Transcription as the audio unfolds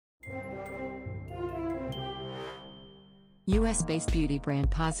US-based beauty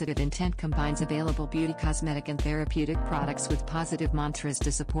brand Positive Intent combines available beauty cosmetic and therapeutic products with positive mantras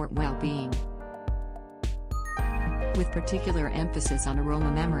to support well-being. With particular emphasis on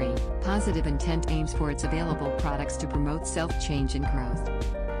aroma memory, Positive Intent aims for its available products to promote self-change and growth.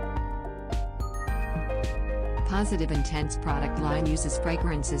 Positive Intent's product line uses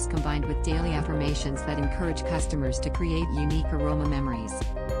fragrances combined with daily affirmations that encourage customers to create unique aroma memories.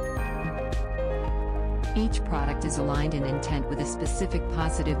 Each product is aligned in intent with a specific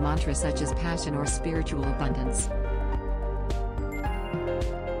positive mantra such as passion or spiritual abundance.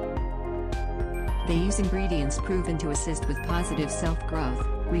 They use ingredients proven to assist with positive self-growth,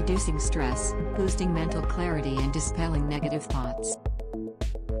 reducing stress, boosting mental clarity and dispelling negative thoughts.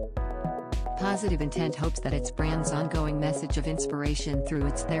 Positive Intent hopes that its brand's ongoing message of inspiration through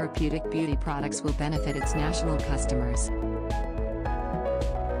its therapeutic beauty products will benefit its national customers.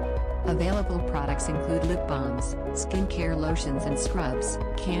 Available products include lip balms, skincare lotions and scrubs,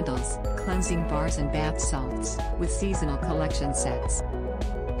 candles, cleansing bars and bath salts, with seasonal collection sets.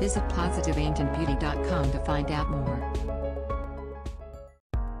 Visit positiveangandbeauty.com to find out more.